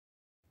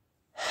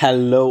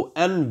Hello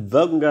and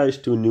welcome guys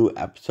to a new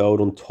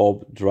episode on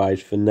Top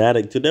Drives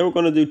Fanatic. Today we're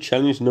going to do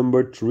challenge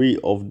number 3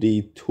 of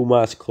the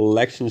Touma's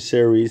collection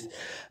series.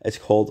 It's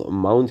called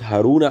Mount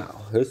Haruna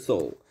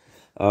Hustle.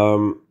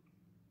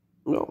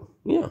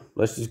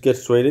 Let's just get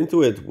straight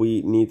into it.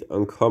 We need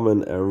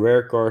uncommon and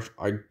rare cards.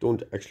 I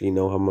don't actually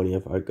know how many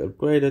have I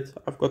upgraded.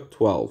 I've got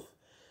 12,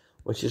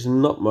 which is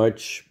not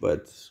much,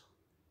 but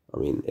I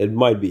mean, it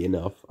might be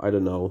enough. I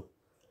don't know.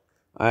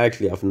 I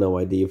actually have no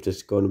idea if this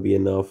is going to be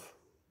enough.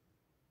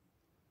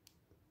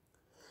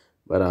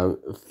 But I'm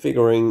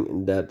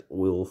figuring that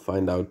we'll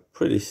find out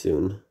pretty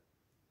soon.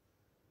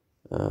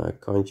 I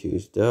can't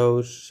use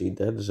those. See,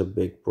 that is a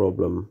big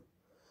problem.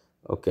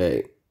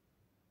 Okay.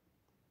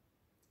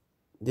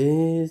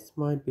 This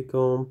might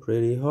become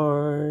pretty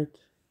hard.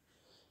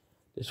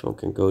 This one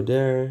can go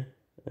there.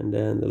 And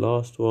then the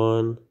last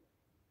one.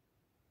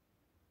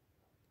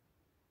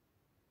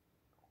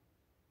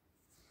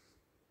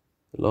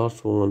 The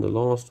last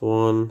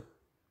one.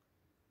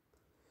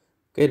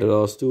 Okay, the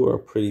last two are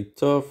pretty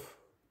tough.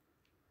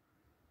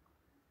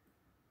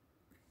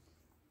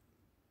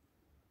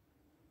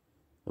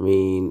 I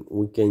mean,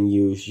 we can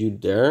use you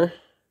there.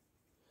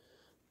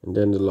 And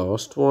then the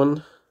last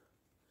one.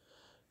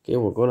 Okay,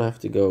 we're gonna have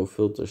to go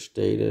filter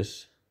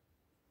status.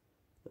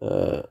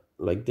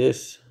 Like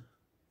this.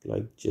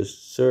 Like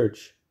just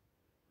search.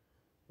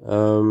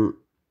 And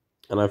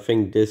I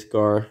think this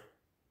car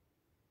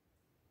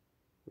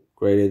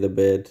graded a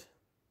bit.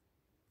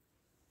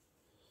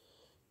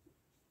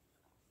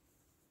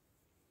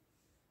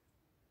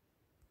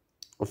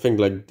 I think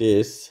like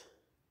this,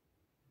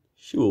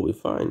 she will be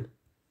fine.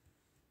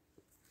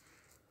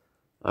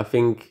 I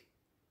think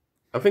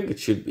it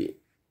should be,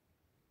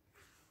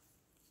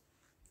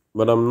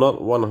 but I'm not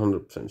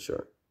 100%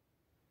 sure.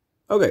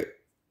 Okay,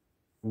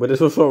 but this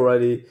was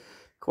already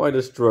quite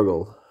a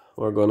struggle.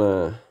 We're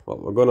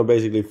gonna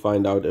basically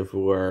find out if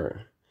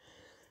we're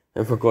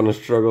gonna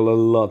struggle a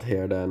lot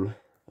here then.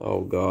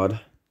 Oh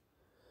God,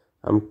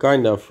 I'm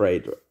kind of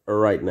afraid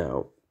right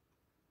now.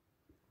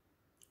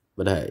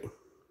 But hey,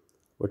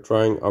 we're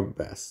trying our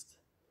best,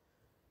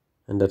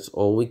 and that's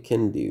all we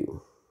can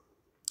do.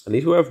 At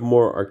least we have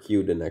more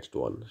RQ the next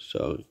one,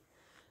 so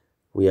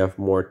we have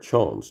more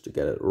chance to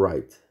get it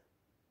right.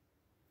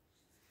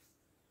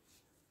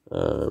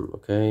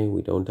 Okay,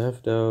 we don't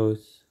have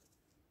those.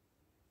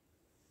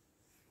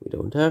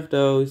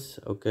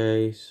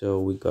 Okay,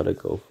 so we gotta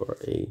go for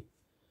a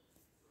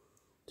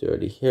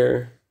 30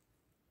 here.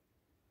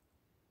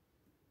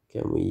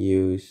 Can we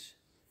use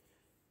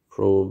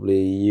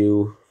probably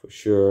you for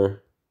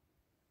sure?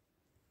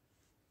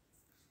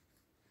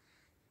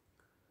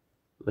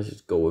 Let's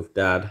just go with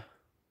that.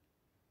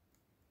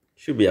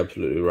 Should be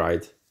absolutely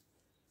right.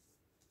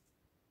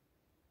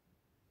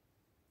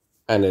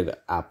 And it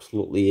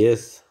absolutely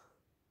is.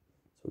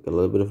 So we got a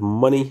little bit of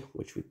money,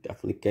 which we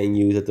definitely can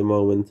use at the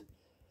moment.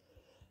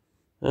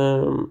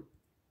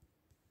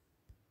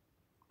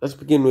 Let's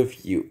begin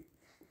with you,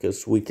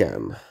 because we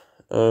can.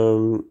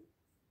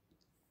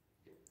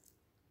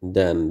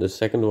 Then the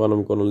second one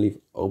I'm gonna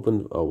leave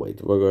open. Oh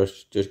wait, we're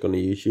just gonna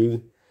use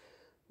you.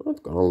 We're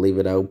not gonna leave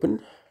it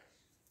open.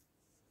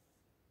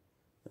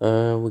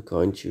 We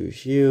can't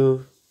choose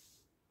you.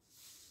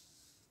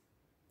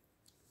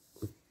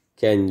 We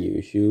can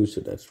use you,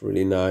 so that's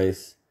really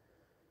nice.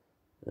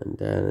 And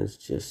then it's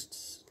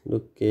just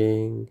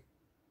looking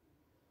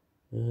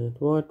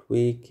at what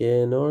we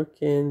can or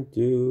can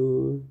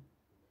do.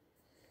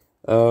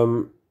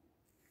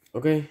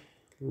 Okay,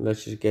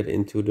 let's just get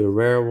into the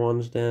rare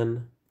ones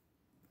then.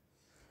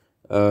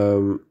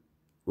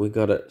 We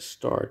gotta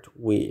start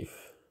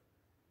with,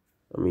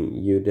 I mean,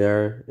 you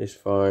there is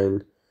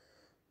fine.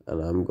 And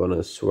I'm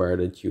gonna swear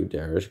that you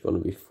there is gonna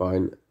be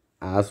fine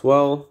as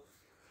well.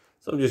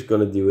 So I'm just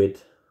gonna do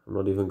it. I'm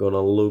not even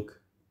gonna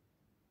look.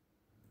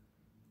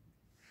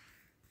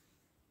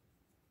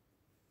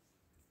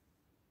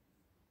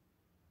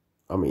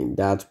 I mean,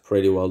 that's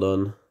pretty well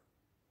done.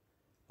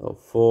 Oh,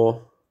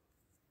 4.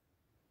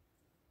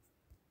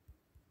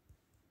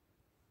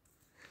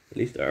 At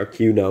least our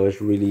Q now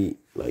is really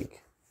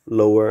like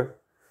lower.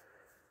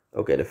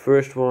 Okay, the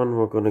first one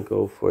we're gonna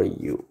go for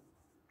you.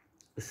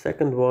 The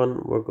second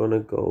one we're gonna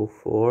go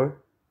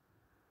for,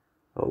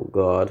 oh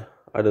God,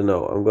 I don't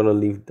know. I'm gonna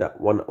leave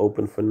that one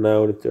open for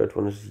now. The third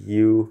one is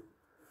you.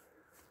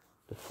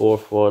 The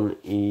fourth one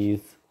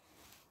is,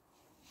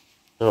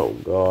 oh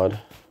God,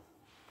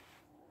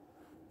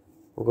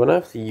 we're gonna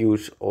have to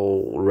use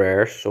all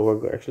rares, so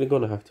we're actually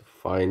gonna have to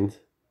find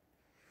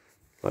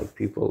like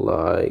people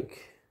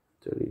like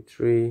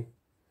 33,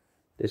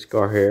 this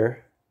car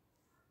here.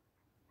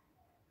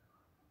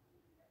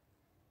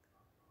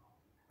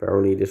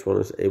 Apparently this one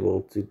is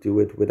able to do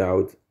it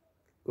without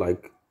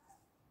like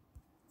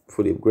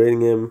fully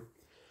upgrading him.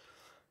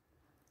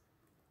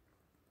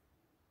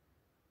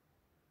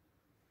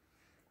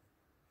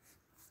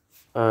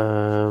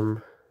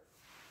 And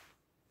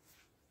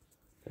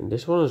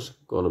this one is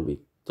gonna be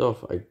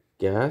tough, I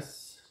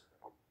guess.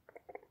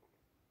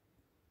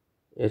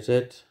 Is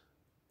it?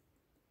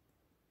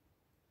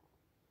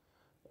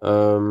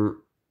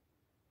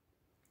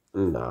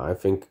 nah, I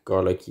think a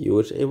car like you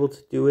is able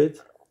to do it.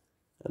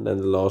 And then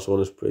the last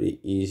one is pretty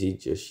easy.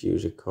 Just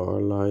use a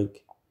car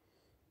like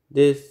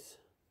this.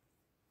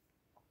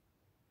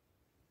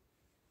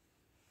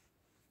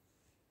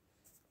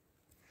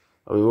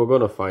 I mean, we're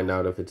gonna find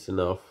out if it's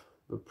enough,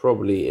 but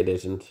probably it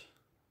isn't.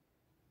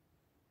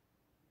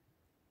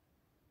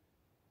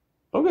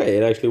 Okay,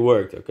 it actually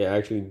worked. Okay, I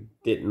actually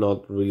did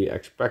not really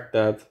expect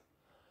that.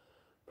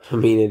 I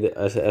mean,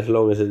 as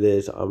long as it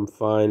is, I'm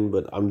fine,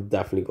 but I'm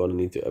definitely gonna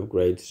need to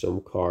upgrade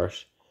some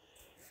cars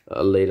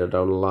later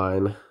down the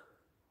line.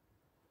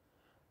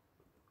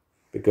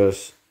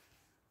 Because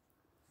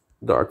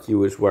Dark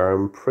Hue is where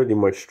I'm pretty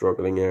much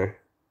struggling here.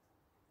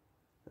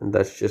 And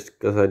that's just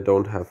because I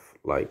don't have,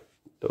 like,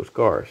 those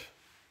cars.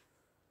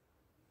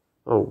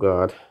 Oh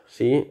god,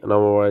 see? And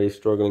I'm already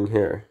struggling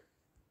here.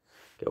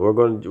 Okay,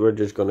 we're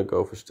just gonna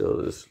go for still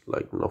this,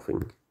 like,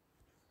 nothing.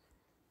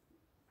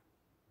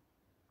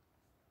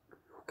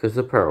 Because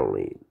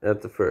apparently,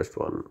 at the first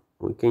one,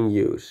 we can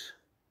use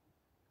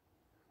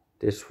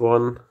this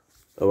one.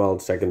 Oh, well,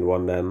 the second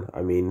one then,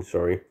 I mean,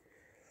 sorry.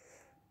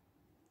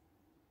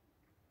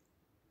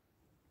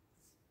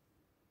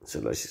 So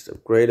let's just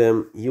upgrade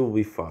him, you'll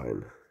be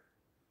fine.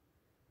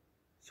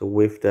 So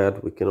with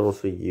that, we can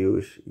also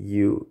use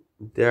you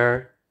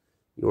there.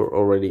 You're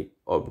already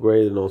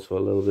upgraded and also a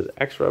little bit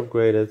extra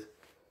upgraded.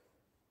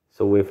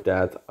 So with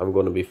that, I'm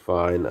gonna be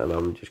fine, and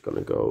I'm just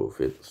gonna go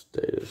vehicle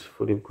status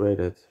fully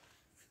upgraded.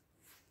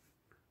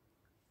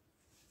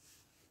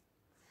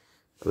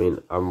 I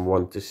mean, I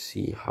want to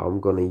see how I'm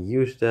gonna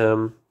use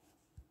them.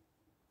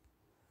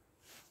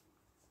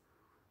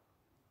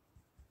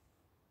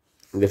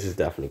 This is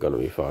definitely gonna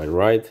be fine,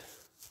 right?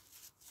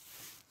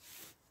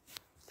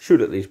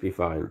 Should at least be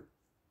fine.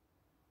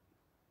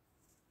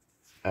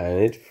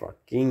 And it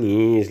fucking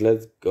is.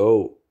 Let's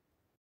go.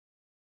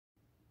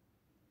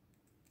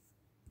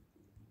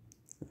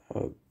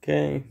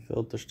 Okay,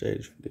 filter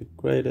stage fully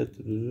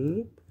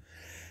upgraded.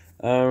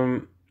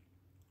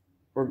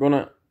 We're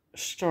gonna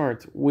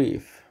start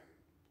with.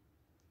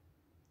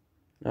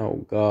 Oh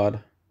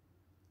god.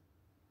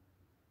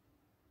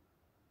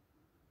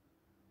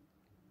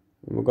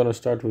 We're gonna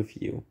start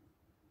with you.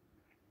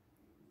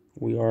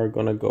 We are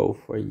gonna go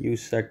for you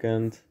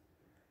second.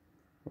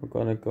 We're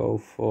gonna go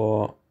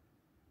for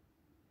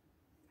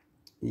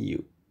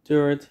you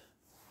third.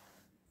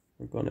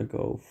 We're gonna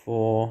go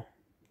for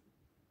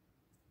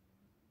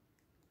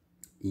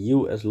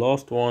you as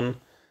last one,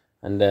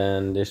 and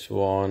then this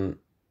one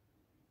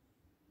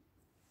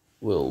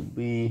will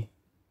be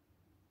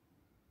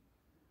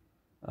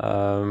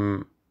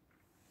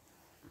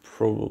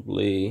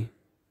probably,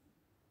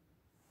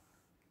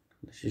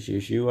 let's just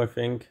use you, I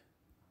think.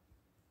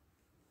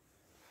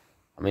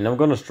 I mean, I'm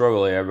gonna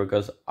struggle here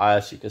because,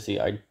 as you can see,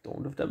 I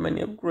don't have that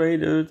many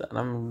upgraded, and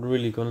I'm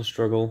really gonna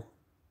struggle.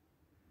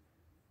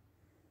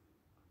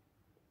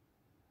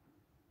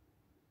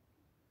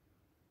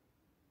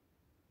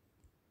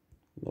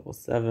 Level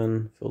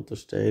 7, filter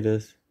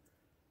status.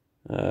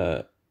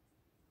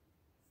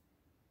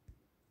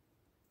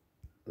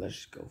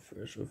 Let's go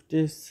first with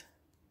this.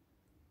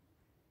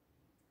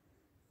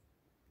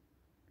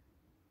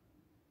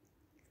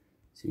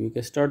 So you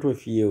can start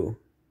with you,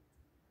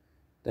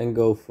 then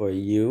go for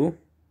you.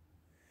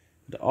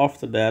 But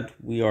after that,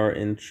 we are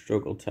in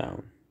Struggle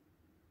Town.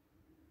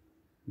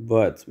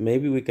 But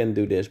maybe we can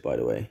do this, by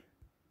the way.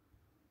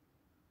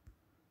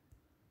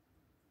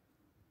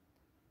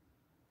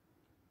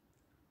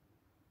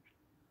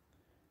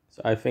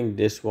 So I think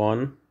this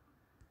one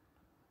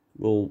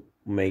will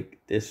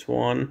make this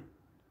one.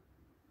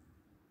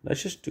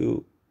 Let's just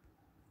do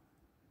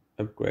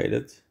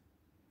upgraded,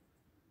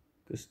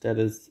 because that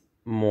is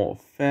more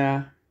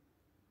fair.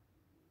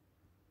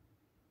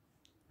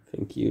 I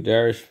think you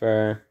there is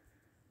fair.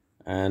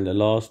 And the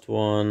last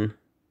one,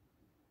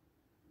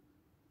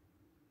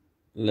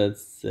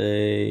 let's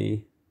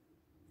say,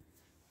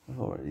 I've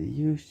already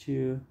used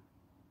you.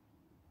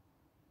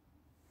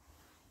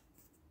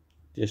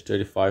 Just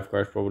 35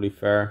 cars, probably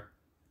fair.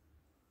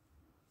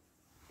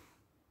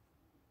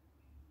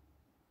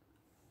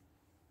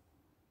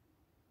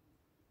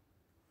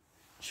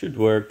 Should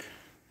work,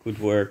 could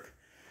work.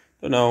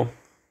 Don't know,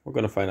 we're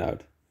gonna find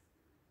out.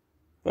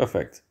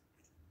 Perfect.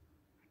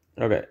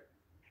 Okay.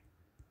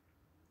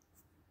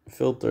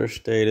 Filter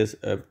status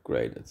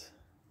upgraded.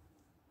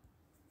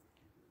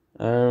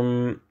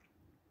 We're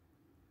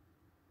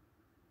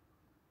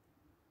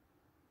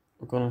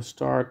gonna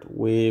start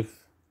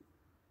with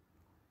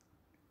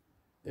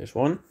this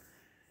one.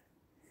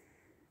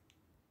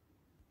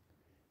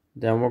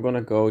 Then we're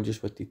gonna go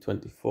just with the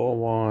 24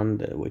 one,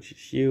 which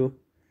is you,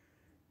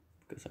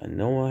 because I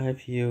know I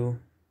have you.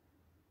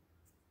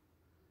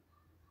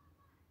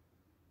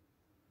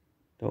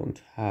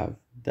 Don't have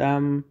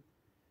them.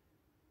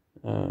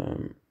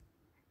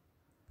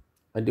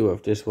 I do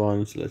have this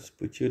one, so let's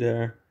put you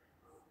there.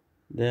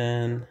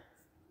 Then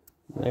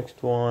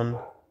next one.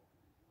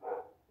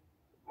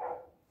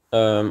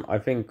 I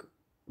think,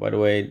 by the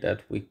way,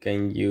 that we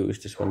can use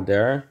this one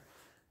there.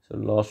 So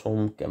the last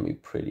one can be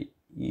pretty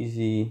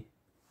easy.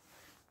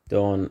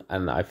 done,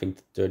 and I think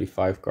the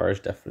 35 car is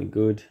definitely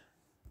good.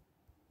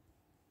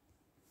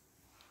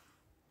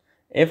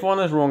 If one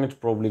is wrong, it's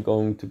probably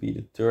going to be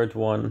the third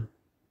one,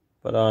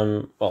 but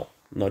I'm, well,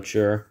 not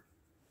sure.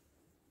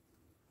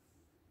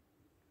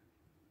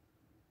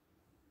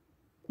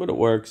 But it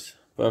works.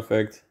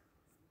 Perfect.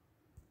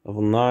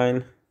 Level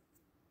 9.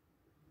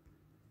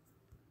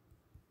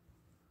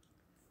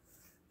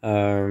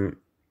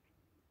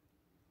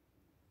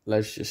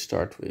 Let's just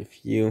start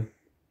with you.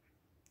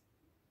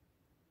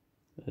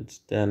 Let's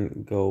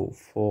then go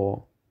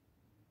for...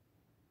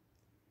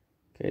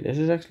 Okay, this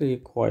is actually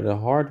quite a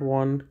hard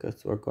one,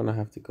 because we're gonna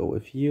have to go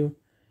with you.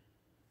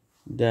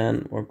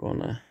 Then we're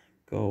gonna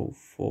go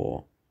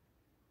for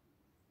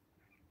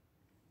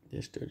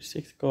this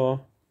 36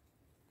 car.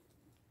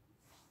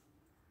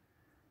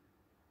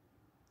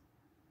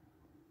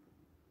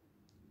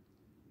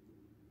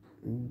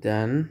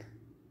 Then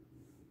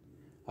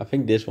I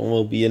think this one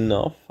will be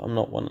enough. I'm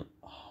not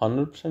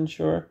 100%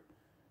 sure,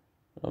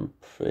 but I'm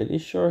pretty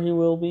sure he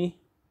will be.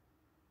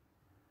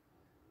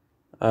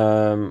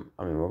 I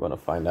mean, we're gonna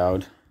find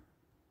out.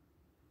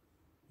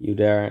 You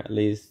there, at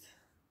least.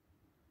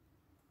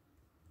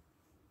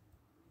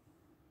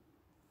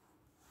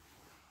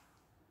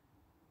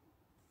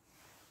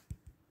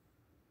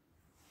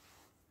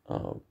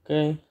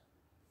 Okay.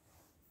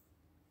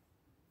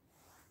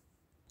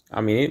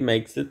 I mean, it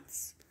makes it.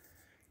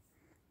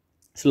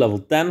 It's level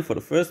 10 for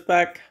the first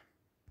pack.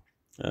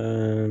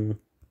 Let's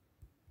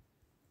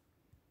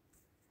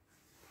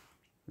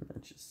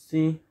just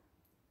see.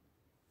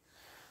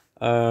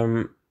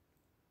 We're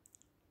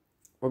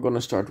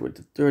gonna start with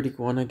the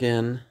 31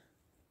 again.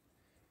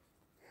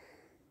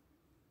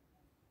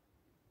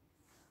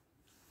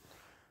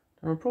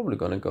 And we're probably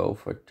gonna go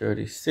for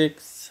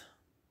 36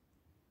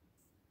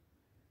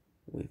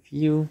 with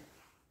you.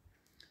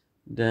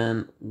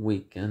 Then we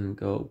can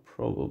go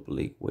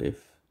probably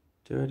with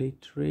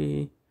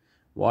 33.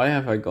 Why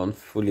have I gone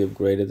fully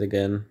upgraded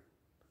again?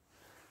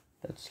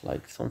 That's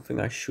like something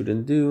I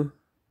shouldn't do.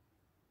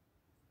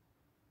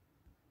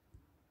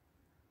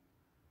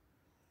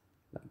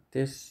 Like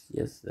this,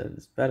 yes, that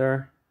is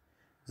better.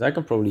 Because I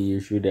can probably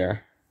use you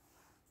there.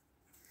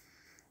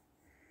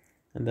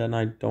 And then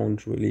I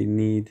don't really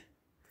need...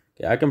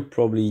 Okay, I can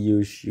probably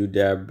use you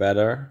there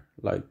better.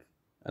 Like,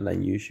 and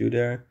then use you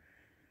there.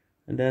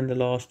 And then the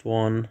last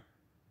one.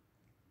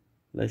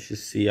 Let's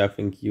just see, I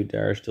think you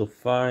there is still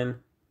fine.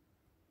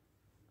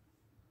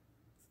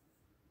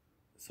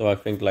 So I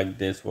think like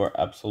this, we're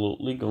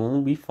absolutely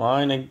going to be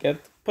fine and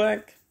get the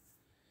pack.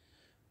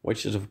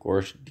 Which is of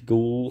course the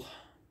goal.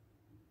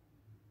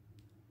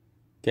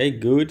 Okay,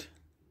 good.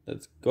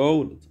 Let's go.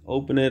 Let's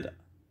open it.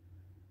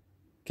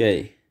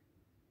 Okay.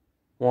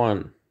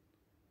 1,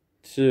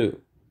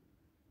 2,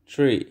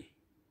 3,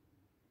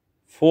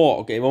 4.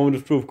 Okay, moment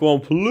of truth. Come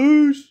on,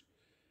 please.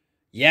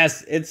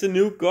 Yes, it's a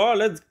new car.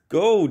 Let's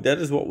go. That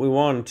is what we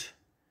want.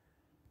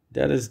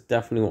 That is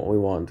definitely what we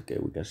want. Okay,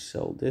 we can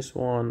sell this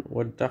one.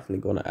 We're definitely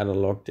going to add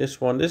and lock this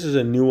one. This is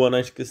a new one,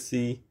 as you can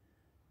see.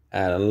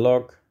 Add and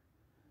lock.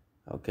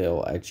 Okay,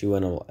 I'll add you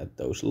and I'll add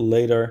those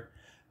later.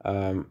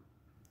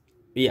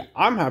 Yeah,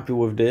 I'm happy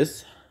with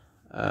this.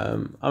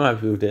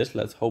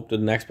 Let's hope the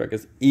next pack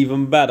is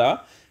even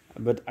better.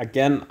 But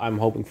again, I'm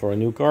hoping for a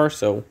new car,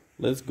 so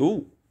let's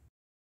go.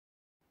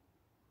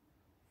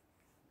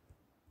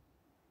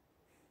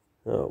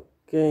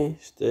 Okay,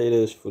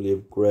 status fully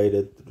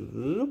upgraded.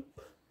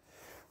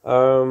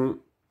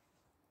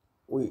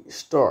 We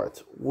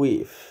start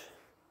with...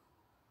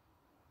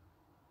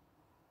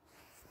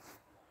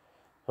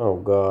 Oh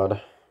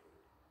god.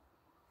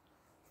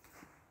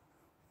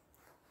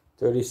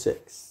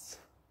 36.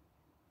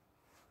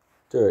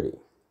 30.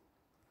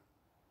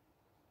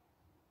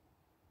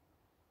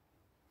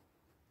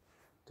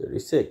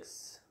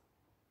 36.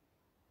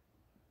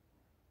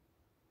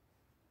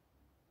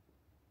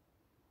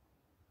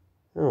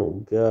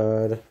 Oh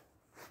god.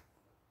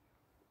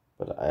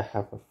 But I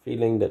have a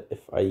feeling that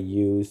if I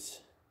use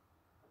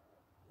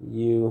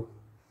you,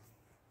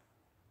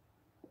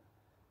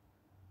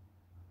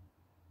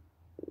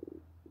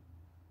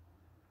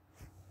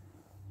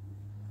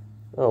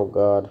 oh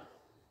god,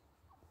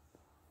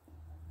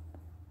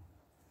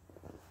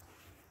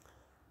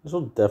 this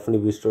will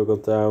definitely be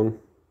struggled down.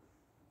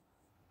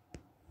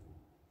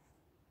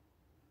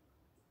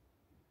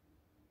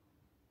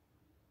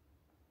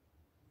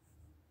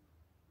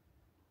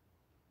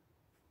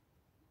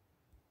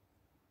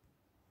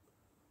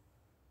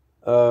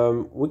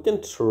 We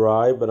can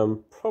try, but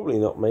I'm probably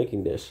not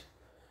making this.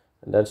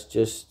 And that's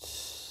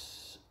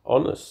just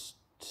honest.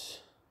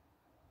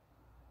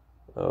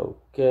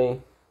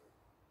 Okay.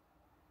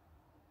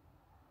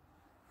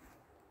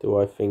 Do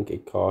I think a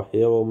car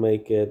here will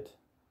make it?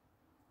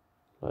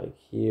 Like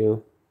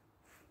you.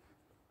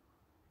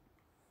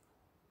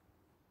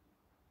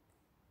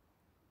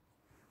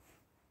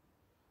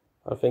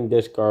 I think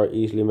this car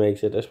easily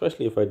makes it,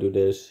 especially if I do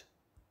this.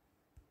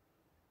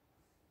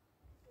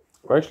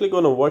 We're actually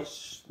gonna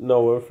watch.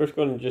 No, we're first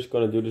just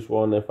gonna do this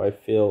one. If I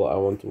fail, I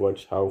want to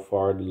watch how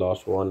far the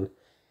last one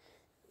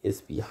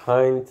is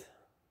behind.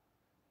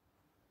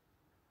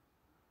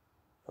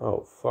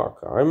 Oh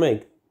fuck, I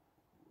make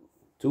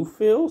 2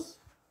 fails?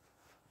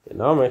 Okay,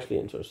 now I'm actually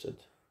interested.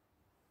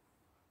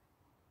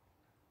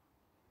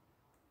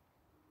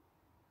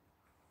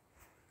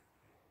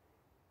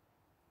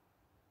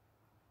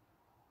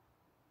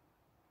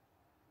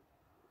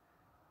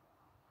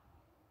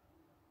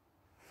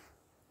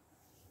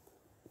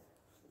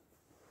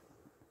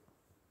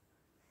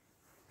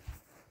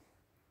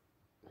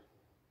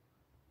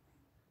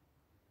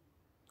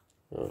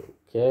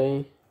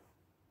 Okay.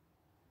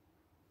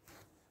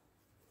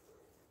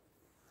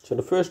 So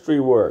the first 3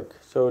 work.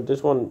 So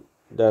this one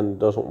then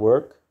doesn't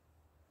work.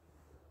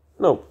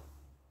 Nope.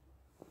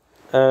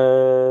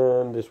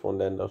 And this one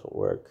then doesn't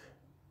work.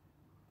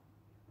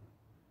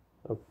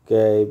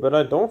 Okay, but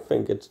I don't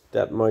think it's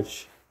that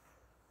much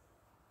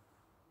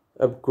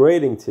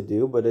upgrading to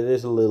do, but it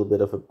is a little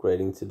bit of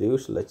upgrading to do,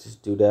 so let's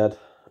just do that.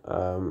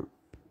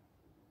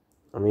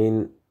 I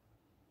mean,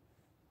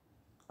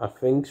 I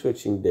think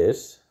switching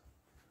this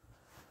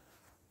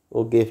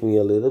will give me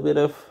a little bit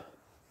of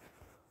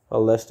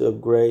less to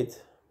upgrade,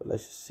 but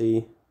let's just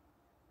see.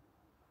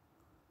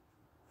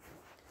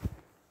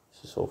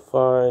 This is all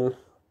fine.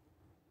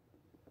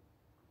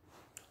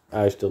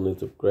 I still need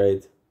to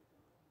upgrade.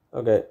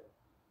 Okay.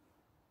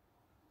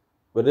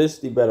 But this is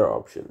the better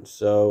option.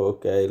 So,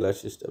 okay,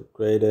 let's just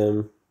upgrade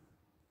him.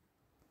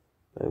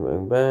 Bang,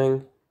 bang,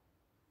 bang.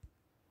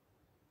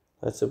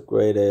 Let's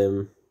upgrade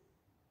him.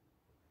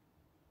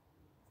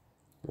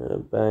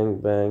 Bang,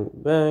 bang,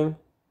 bang.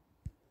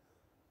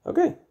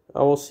 Okay,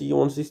 I will see you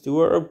once these 2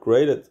 are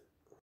upgraded.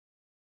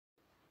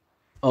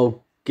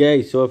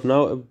 Okay, so I've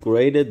now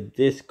upgraded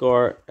this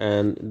car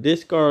and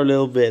this car a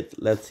little bit.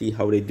 Let's see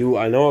how they do.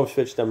 I know I've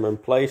switched them in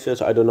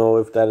places. I don't know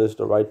if that is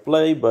the right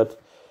play,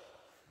 but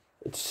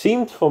it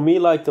seemed for me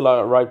like the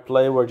right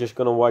play. We're just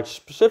going to watch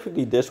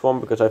specifically this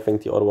one because I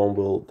think the other one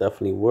will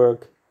definitely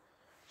work.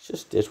 It's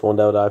just this one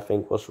that I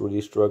think was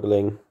really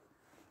struggling.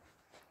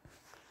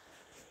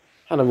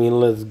 And I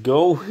mean, let's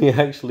go. We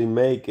actually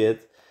make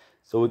it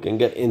so we can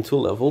get into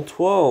level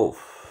 12.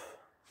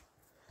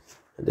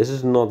 This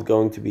is not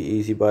going to be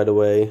easy, by the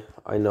way.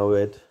 I know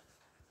it.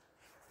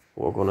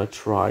 We're gonna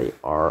try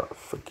our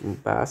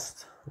freaking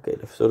best. Okay,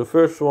 so the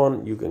first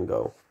one, you can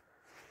go.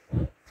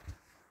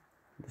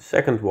 The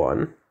second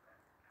one,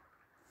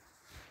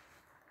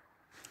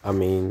 I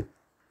mean,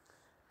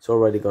 it's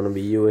already gonna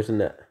be you, isn't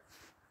it?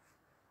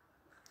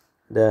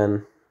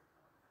 Then,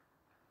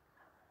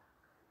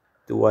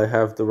 do I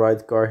have the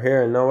right car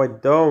here? No, I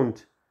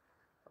don't.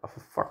 Oh, for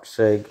fuck's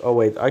sake. Oh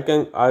wait, I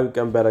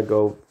can better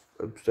go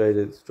straight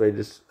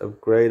as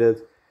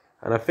upgraded.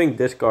 And I think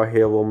this car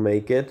here will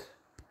make it.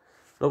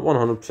 Not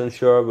 100%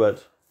 sure,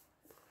 but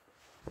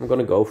I'm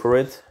gonna go for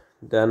it.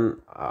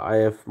 Then I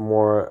have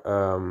more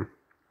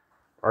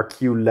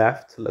RQ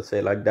left, let's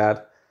say like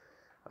that.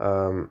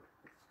 So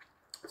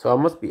I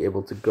must be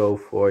able to go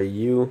for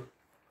you.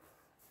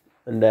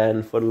 And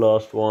then for the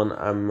last one,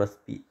 I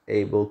must be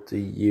able to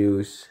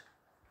use...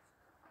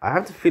 I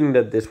have the feeling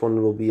that this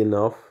one will be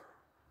enough.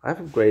 I have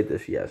upgraded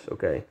this, yes,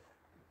 okay.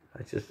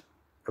 I just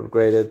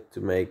upgraded to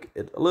make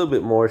it a little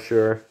bit more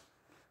sure.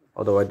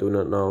 Although I do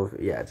not know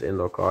if, yeah, it's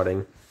indoor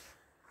karting.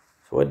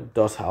 So it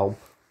does help,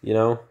 you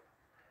know.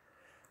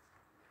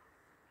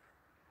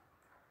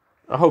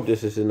 I hope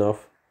this is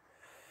enough.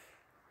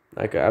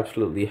 Like, I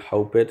absolutely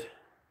hope it.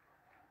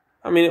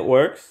 I mean, it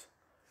works.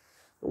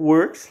 It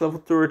works, level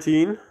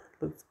 13.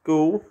 Let's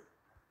go.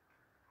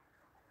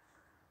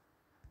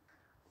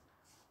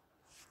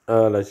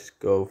 Let's just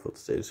go for the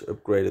status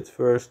upgraded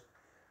first.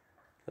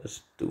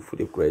 Let's do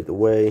fully upgrade the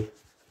way.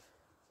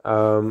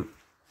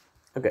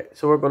 Okay,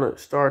 so we're gonna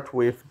start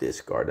with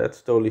this car.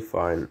 That's totally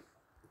fine.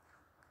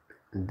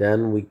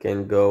 Then we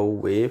can go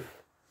with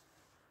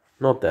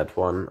not that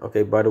one.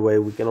 Okay, by the way,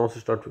 we can also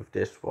start with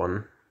this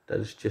one. That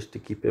is just to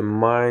keep in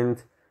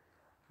mind.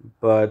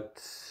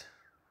 But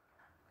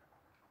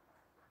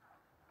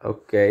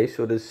okay,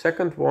 so the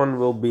second one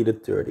will be the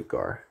 30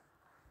 car.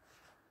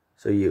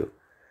 So you.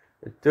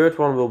 The third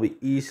one will be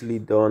easily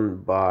done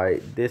by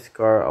this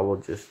car. I will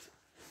just,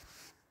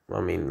 I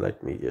mean,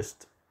 let me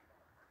just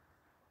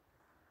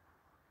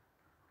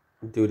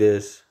do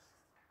this.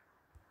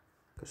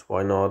 Because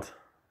why not?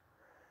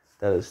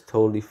 That is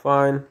totally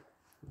fine.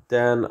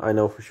 Then I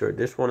know for sure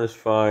this one is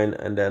fine.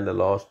 And then the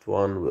last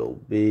one will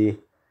be,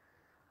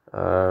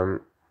 I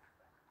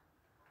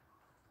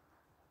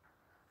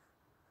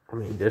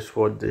mean, this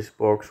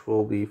box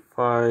will be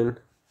fine,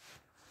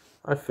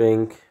 I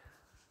think.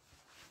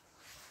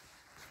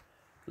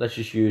 Let's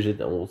just use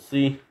it and we'll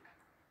see.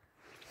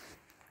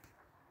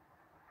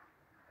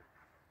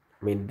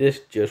 I mean, this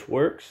just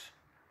works.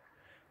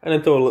 And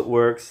in total it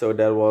works, so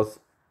that was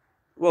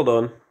well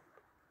done.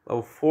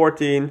 Level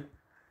 14.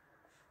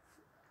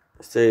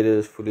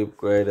 Status fully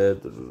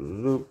upgraded.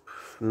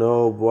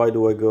 No, why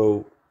do I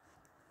go?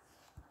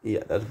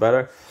 Yeah, that's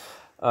better.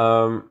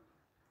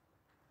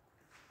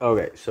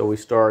 Okay, so we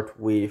start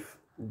with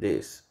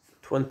this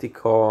 20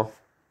 car.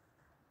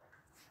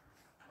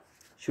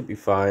 Should be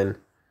fine.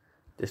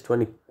 This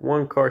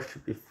 21 car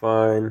should be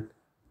fine.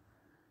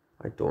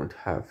 I don't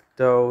have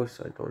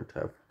those. I don't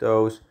have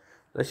those.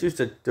 Let's use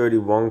the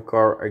 31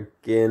 car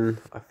again.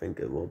 I think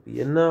it will be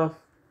enough.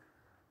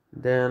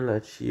 Then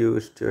let's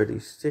use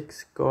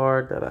 36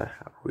 car that I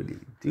really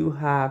do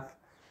have.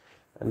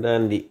 And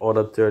then the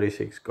other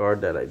 36 car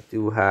that I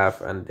do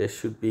have. And this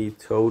should be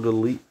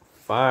totally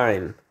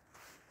fine.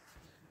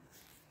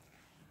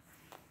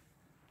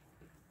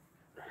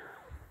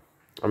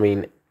 I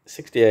mean,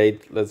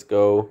 68, let's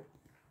go.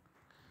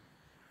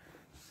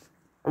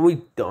 And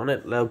we done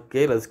it.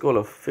 Okay, let's go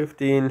to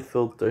 15.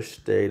 Filter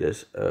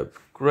status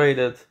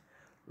upgraded.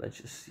 Let's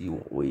just see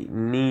what we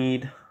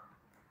need.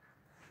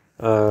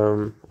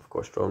 Of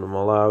course, throw them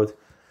all out.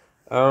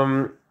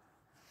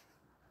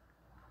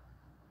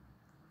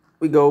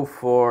 We go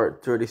for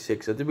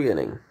 36 at the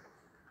beginning.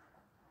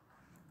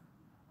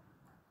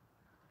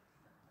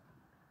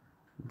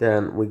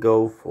 Then we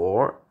go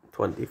for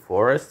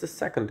 24 as the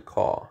second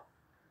car.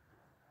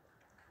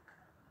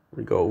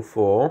 We go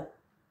for...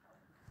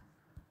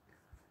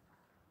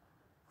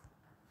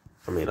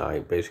 I mean, I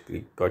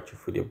basically got you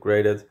fully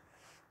upgraded.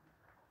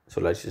 So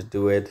let's just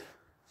do it.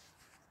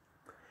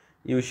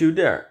 Use you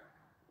there.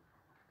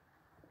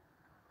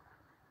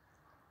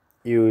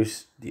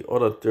 Use the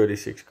other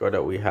 36 car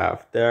that we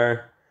have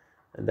there.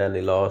 And then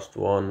the last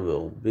one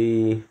will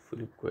be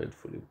fully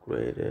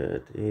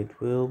upgraded.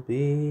 It will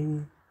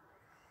be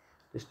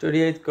this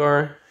 38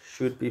 car.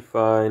 Should be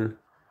fine.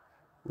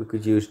 We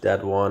could use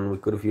that one. We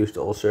could have used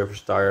the all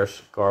surface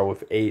tires car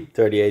with a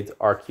 38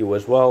 RQ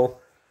as well.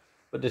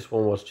 But this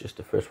one was just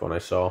the first one I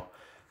saw.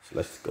 So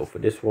let's go for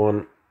this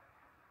one.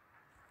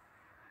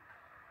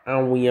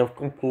 And we have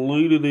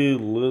completed it.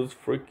 Let's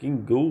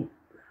freaking go.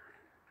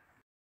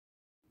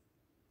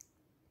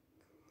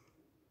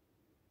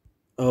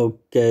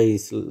 Okay,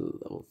 so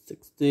level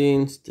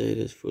 16,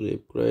 status fully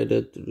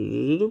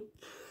upgraded.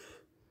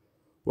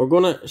 We're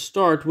gonna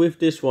start with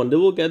this one. They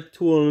will get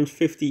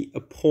 250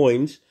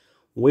 points.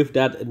 With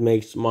that, it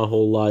makes my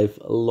whole life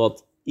a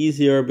lot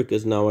easier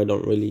because now I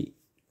don't really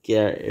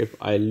care if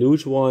I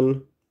lose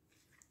one.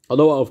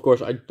 Although, of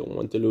course, I don't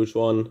want to lose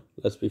one.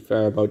 Let's be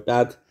fair about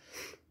that.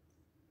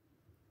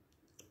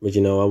 But you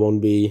know, I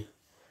won't be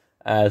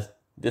as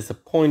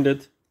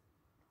disappointed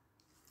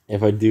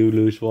if I do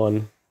lose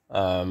one.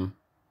 But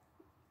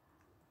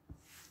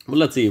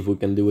let's see if we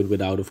can do it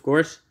without, of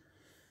course.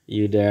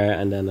 You there,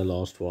 and then the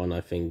last one.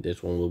 I think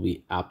this one will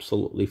be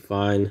absolutely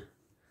fine.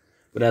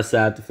 But as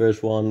said, the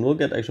first one will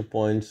get extra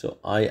points, so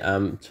I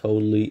am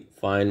totally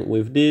fine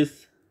with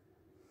this.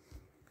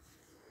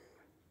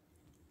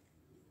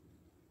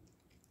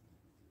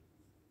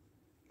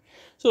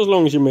 So as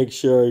long as you make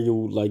sure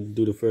you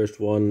do the first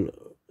one,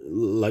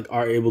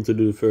 are able to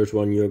do the first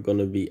one, you're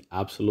gonna be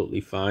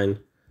absolutely fine.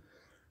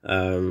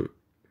 So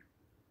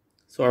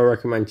I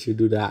recommend you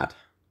do that.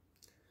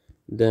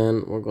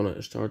 Then we're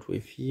gonna start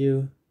with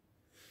you.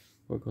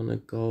 We're gonna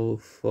go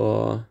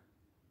for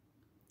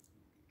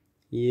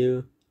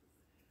you.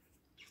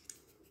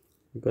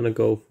 We're gonna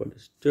go for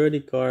this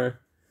 30 car.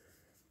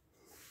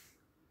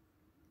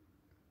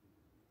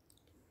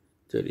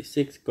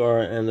 36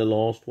 car, and the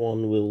last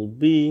one will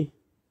be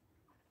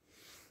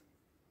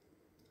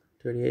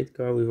 38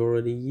 car we've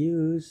already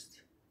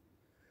used.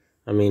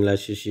 I mean,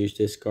 let's just use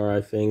this car, I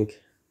think.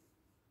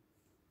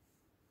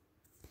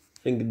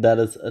 I think that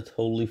is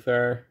totally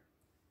fair.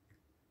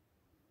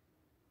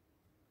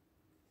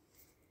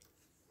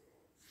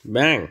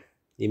 Bang!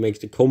 He makes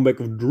the comeback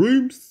of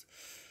dreams.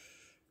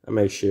 And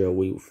make sure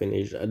we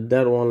finish at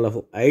that one,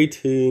 level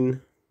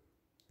 18.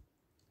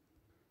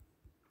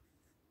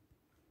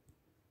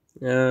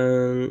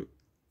 And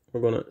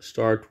we're gonna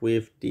start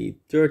with the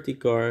 30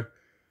 car.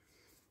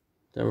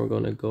 Then we're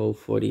gonna go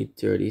for the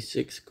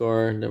 36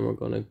 car. Then we're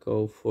gonna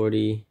go for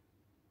the...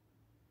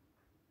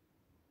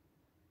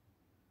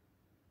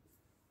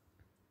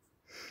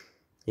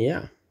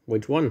 Yeah,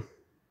 which one?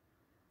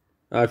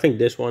 I think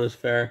this one is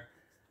fair.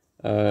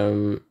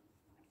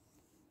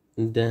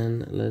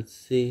 Then let's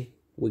see.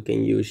 We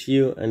can use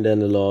you. And then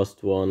the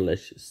last one,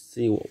 let's just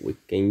see what we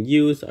can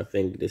use. I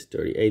think this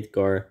 38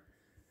 car.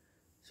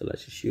 So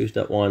let's just use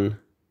that one.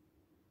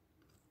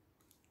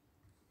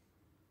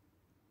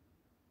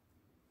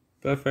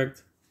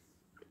 Perfect.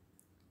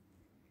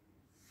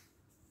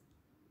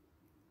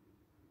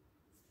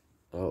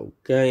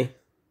 Okay.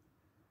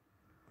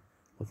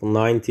 Level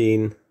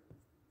 19.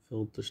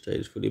 Filter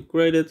status fully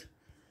upgraded.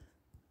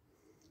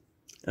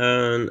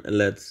 And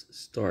let's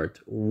start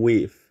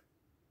with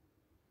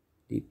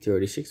the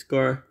 36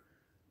 car.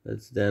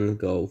 Let's then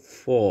go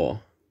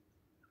for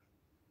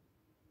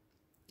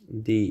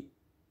the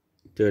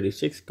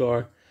 36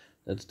 car.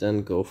 Let's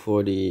then go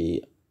for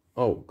the...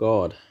 Oh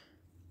god.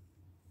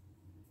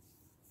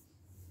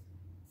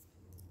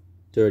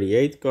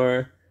 38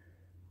 car.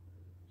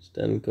 Let's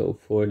then go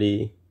for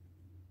the...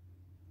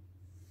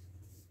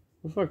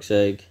 For fuck's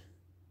sake.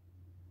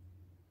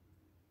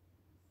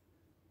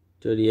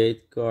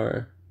 38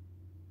 car.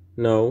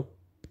 No.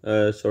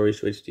 Sorry,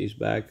 switch these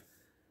back.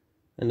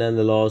 And then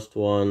the last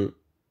one.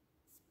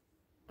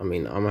 I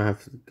mean, I'm gonna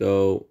have to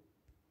go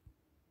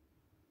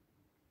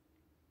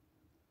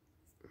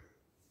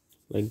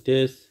like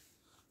this.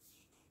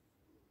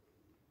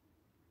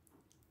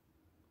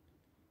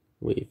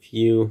 With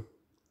you.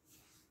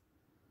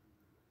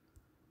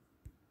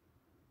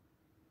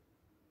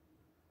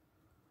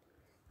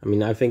 I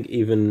mean, I think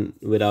even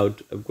without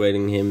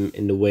upgrading him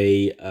in the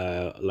way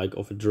like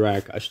of a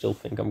drag, I still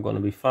think I'm gonna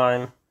be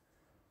fine.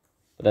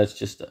 But that's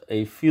just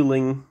a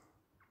feeling.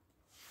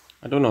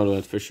 I don't know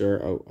that for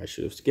sure. Oh, I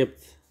should have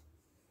skipped.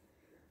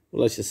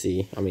 Well, let's just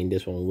see. I mean,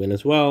 this one will win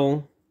as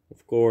well,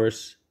 of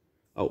course.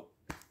 Oh,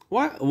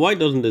 why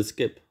doesn't it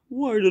skip?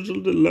 Why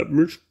doesn't it let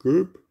me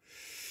skip?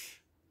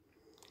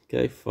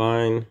 Okay,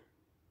 fine.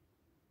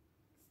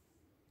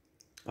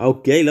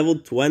 Okay, level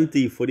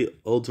 20 for the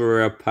ultra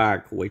rare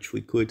pack, which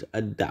we could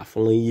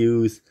definitely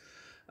use.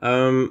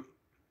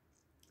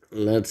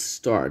 Let's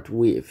start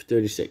with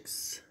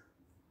 36.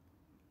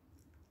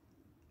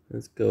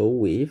 Let's go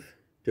with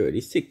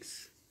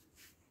 36.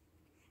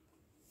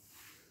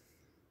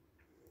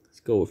 Let's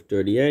go with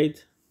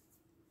 38.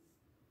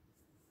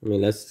 I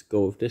mean, let's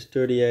go with this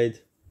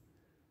 38.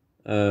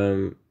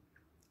 Then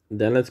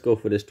let's go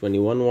for this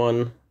 21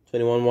 one.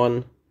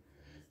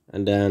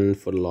 And then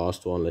for the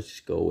last one, let's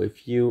just go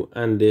with you.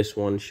 And this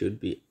one should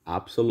be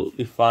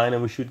absolutely fine.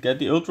 And we should get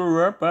the ultra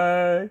rare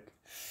pack,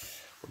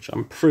 which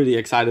I'm pretty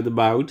excited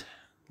about.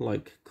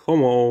 Like,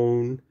 come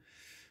on.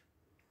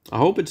 I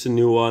hope it's a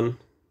new one.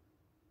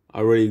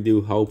 I really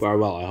do hope,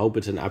 well, I hope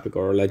it's an epic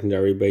or a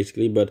legendary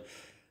basically. But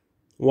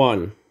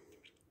 1,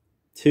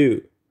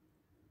 2,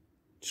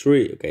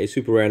 3. Okay,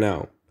 super rare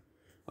now.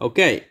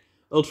 Okay,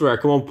 ultra rare,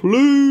 come on,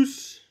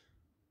 please.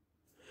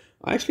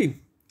 I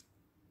actually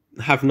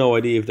have no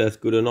idea if that's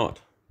good or not.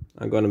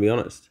 I'm gonna be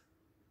honest.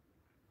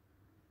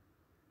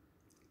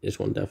 This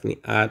one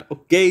definitely add.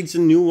 Okay, it's a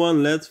new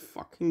one. Let's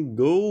fucking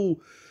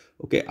go.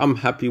 Okay, I'm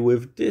happy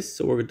with this.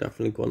 So we're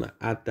definitely gonna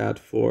add that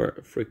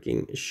for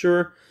freaking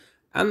sure.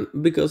 And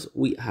because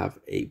we have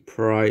a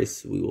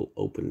prize, we will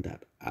open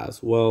that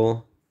as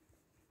well.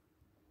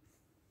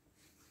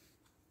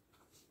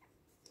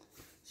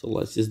 So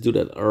let's just do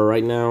that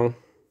right now.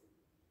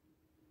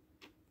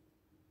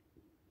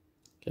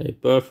 Okay,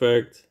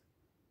 perfect.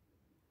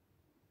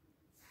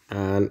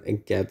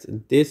 And get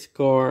this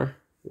car,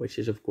 which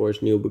is of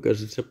course new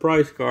because it's a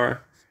prize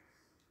car.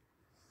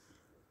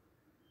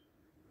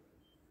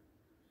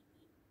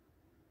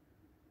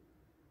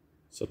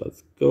 So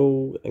let's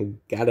go and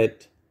get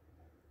it.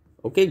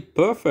 Okay,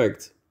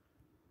 perfect.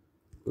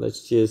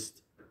 Let's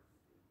just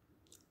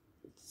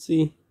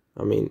see.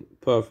 I mean,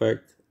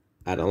 perfect.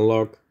 Add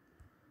unlock.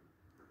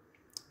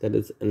 That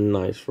is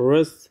nice for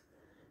us.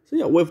 So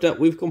yeah, with that,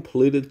 we've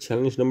completed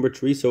challenge number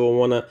 3. So I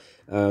want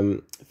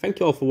to thank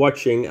you all for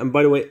watching. And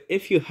by the way,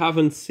 if you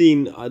haven't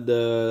seen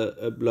the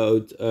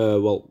upload,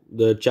 well,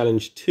 the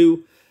challenge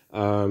 2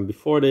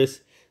 before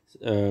this,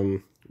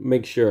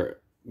 make sure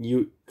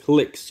you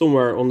click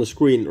somewhere on the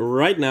screen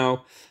right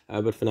now.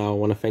 But for now, I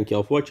want to thank you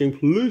all for watching.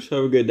 Please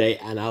have a good day,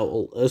 and I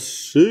will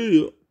see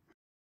you